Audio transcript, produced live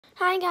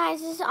Hi guys,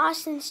 this is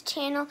Austin's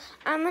channel.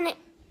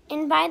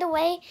 And by the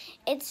way,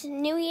 it's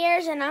New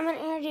Year's and I'm gonna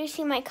introduce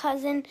you my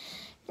cousin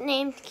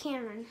named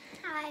Kamryn.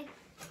 Hi.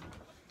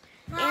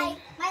 Hi.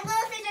 My little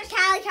sister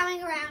Callie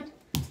coming around.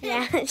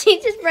 Yeah,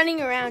 she's just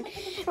running around.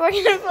 We're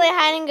gonna play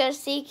hide and go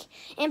seek.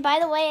 And by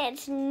the way,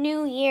 it's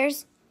New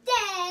Year's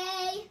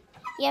Day.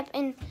 Yep,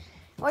 and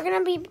we're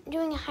gonna be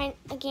doing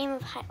a game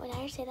of hide. Did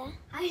I say that?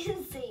 Hide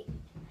and seek.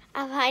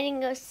 Of hide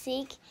and go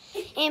seek.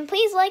 And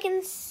please like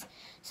and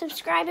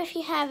subscribe if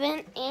you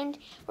haven't, and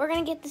we're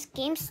gonna get this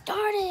game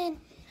started.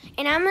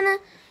 And I'm gonna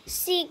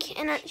seek,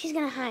 and she's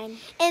gonna hide.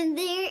 And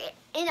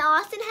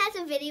Austin has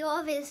a video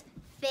of his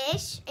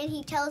fish, and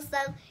he tells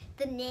them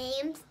the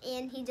names,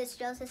 and he just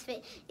shows his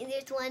fish. And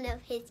there's one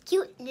of his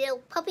cute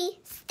little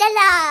puppy,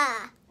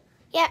 Stella.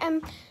 Yeah,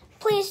 and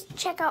please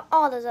check out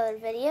all those other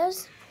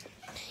videos.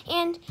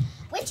 And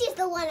which is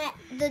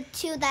the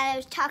two that I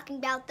was talking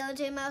about. Those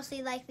are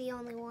mostly like the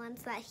only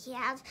ones that he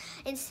has.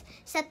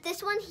 Except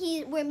this one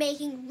we're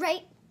making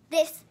right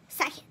this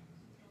second.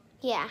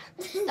 Yeah.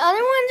 The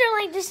other ones are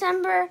like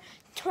December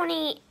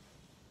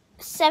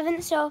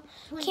 27th. So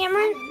 27th?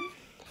 Kamryn,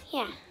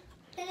 yeah.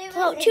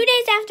 So 2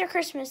 days after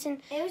Christmas,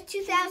 and it was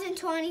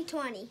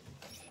 2020.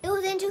 It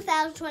was in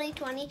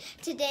 2020.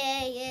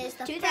 Today is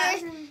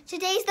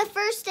today's the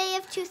first day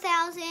of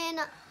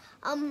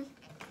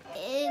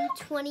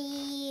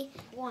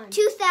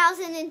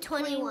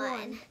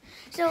 2021.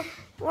 So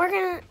we're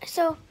gonna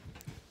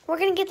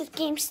get this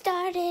game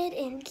started,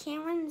 and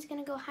Kamryn's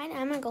gonna go hide.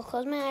 I'm gonna go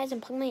close my eyes and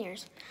plug my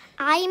ears.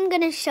 I am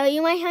gonna show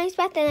you my hiding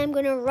spot, then I'm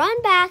gonna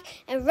run back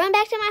to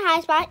my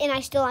hiding spot, and I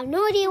still have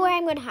no idea where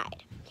I'm gonna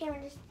hide.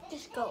 Kamryn,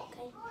 just go,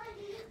 okay?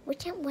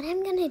 What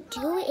I'm gonna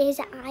do is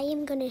I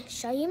am gonna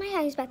show you my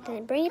hiding spot,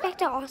 then bring it back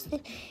to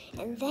Austin,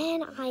 and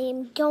then I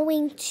am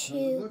going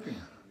to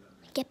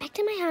get back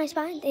to my hiding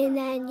spot and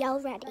then yell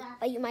ready,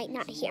 but you might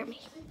not hear me.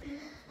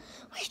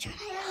 Where should I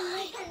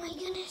hide? Oh my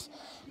goodness.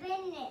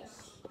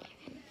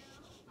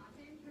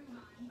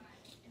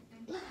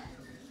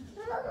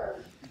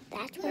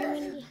 That's where I'm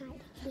going to be hiding,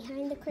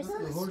 behind the Christmas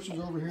tree. The horse is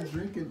over here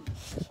drinking.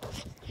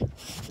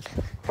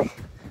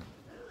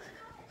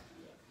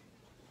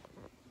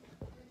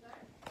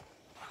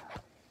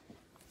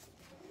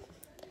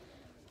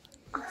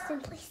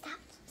 Austin, please stop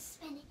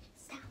spinning.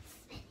 Stop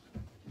spinning.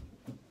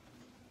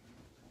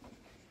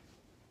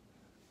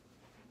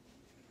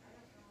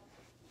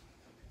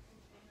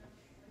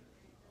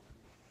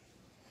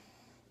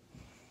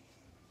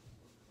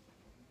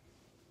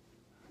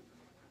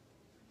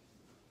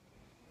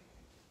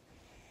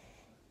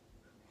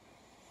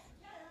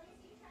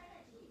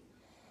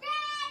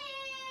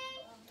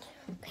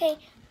 Okay,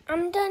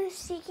 I'm done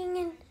seeking,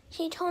 and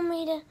she told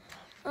me to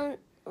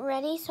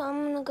ready, so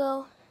I'm gonna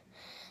go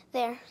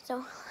there.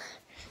 So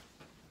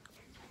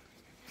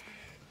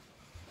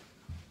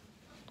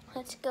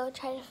let's go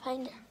try to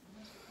find her.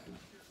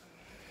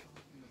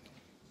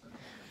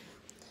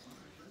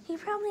 You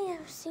probably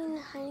have seen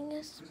the hiding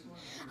us.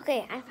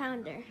 Okay, I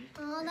found her.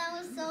 Oh, that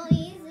was so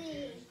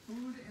easy.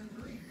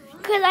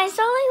 Because I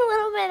saw like a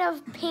little bit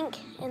of pink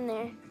in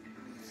there.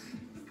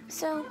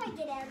 So, How do I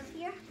get out of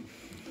here?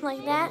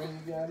 like that.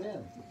 And you got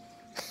in.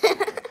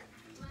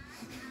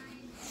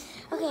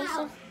 Okay,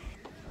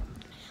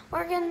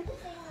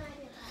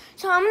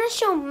 so I'm gonna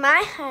show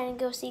my hide and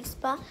go seek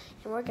spot,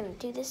 and we're gonna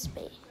do this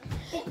speed.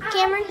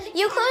 Kamryn,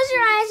 you close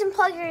your eyes and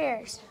plug your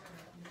ears.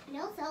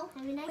 No, so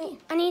Wait,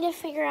 I need to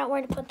figure out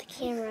where to put the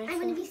camera. I'm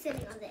gonna be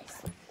sitting on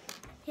this.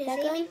 Is that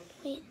good?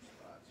 Wait.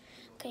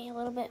 Okay, a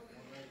little bit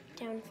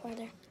down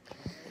further.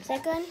 Is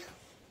that good?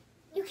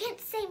 You can't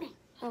see me.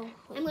 Oh,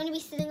 wait. I'm gonna be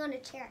sitting on a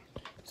chair.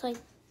 It's like,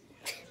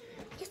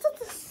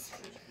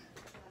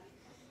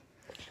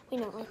 we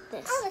know, like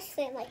this. I'll just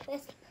sit like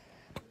this.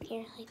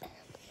 Here, like that.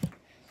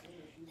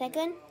 Is that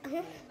good?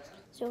 Uh-huh.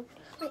 So,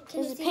 Wait,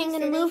 is the pen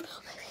gonna move?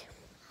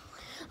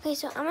 Okay,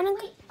 so I'm gonna go.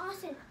 Wait,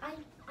 Austin,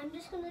 I'm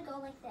just gonna go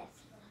like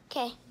this.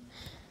 Okay,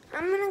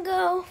 I'm gonna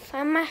go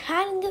find my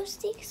hide and go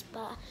seek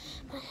spot.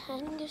 My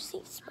hide and go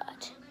seek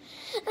spot.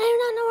 And I do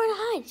not know where to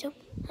hide, so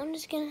I'm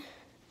just gonna.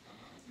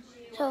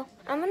 So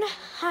I'm gonna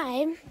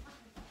hide.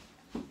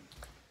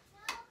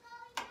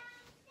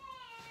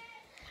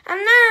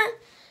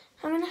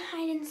 I'm gonna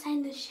hide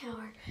inside the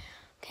shower.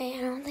 Okay,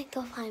 I don't think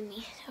they'll find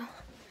me, so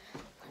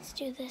let's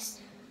do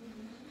this.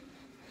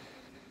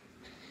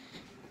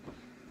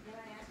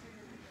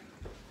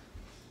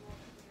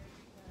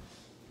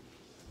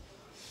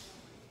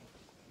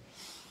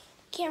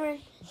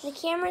 Kamryn, the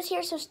camera's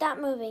here, so stop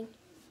moving.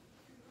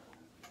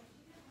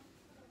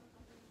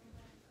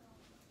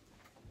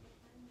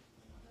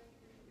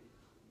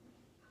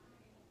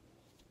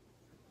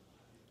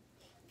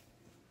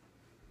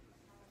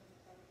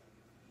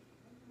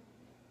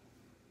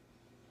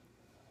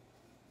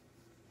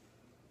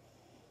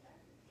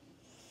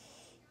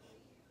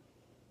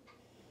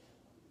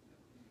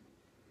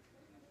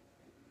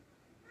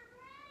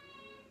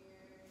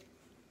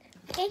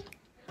 Okay,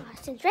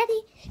 Austin's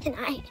ready, and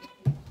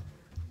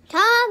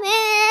come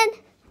in.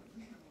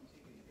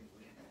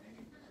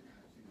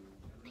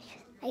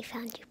 I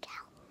found you,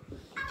 Cal.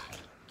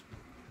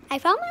 I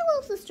found my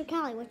little sister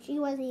Callie, which she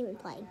wasn't even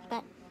playing.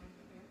 But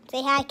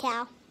say hi,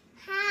 Cal.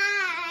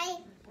 Hi.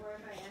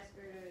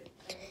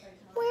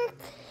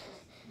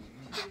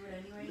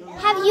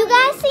 Have you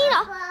guys seen?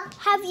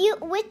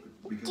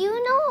 Do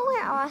you know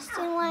where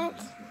Austin went?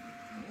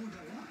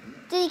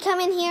 Did he come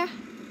in here?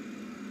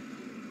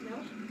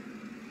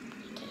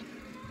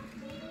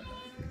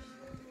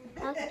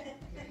 No. Okay.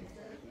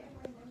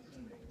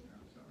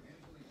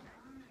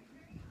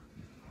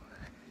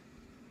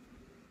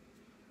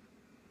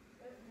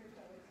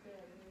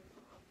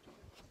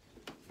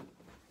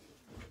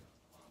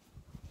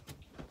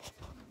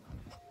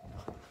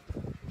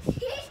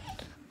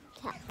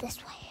 This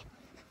way.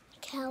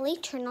 Kelly,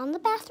 turn on the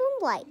bathroom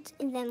lights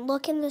and then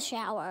look in the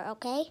shower,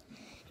 okay?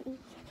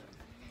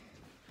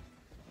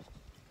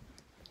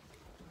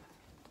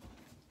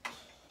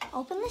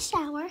 Open the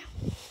shower.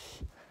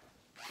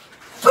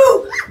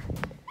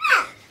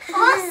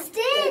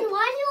 Austin,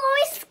 why do you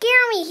always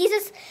scare me? He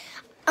says,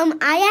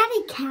 I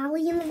added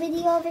Callie in the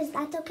video. Is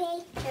that okay?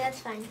 Yeah, that's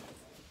fine.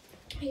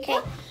 Okay.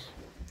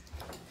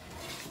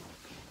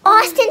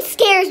 Austin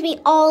scares me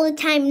all the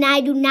time and I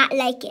do not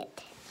like it.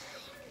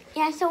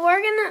 Yeah, so we're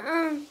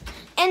gonna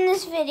end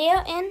this video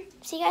and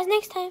see you guys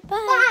next time. Bye.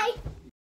 Bye.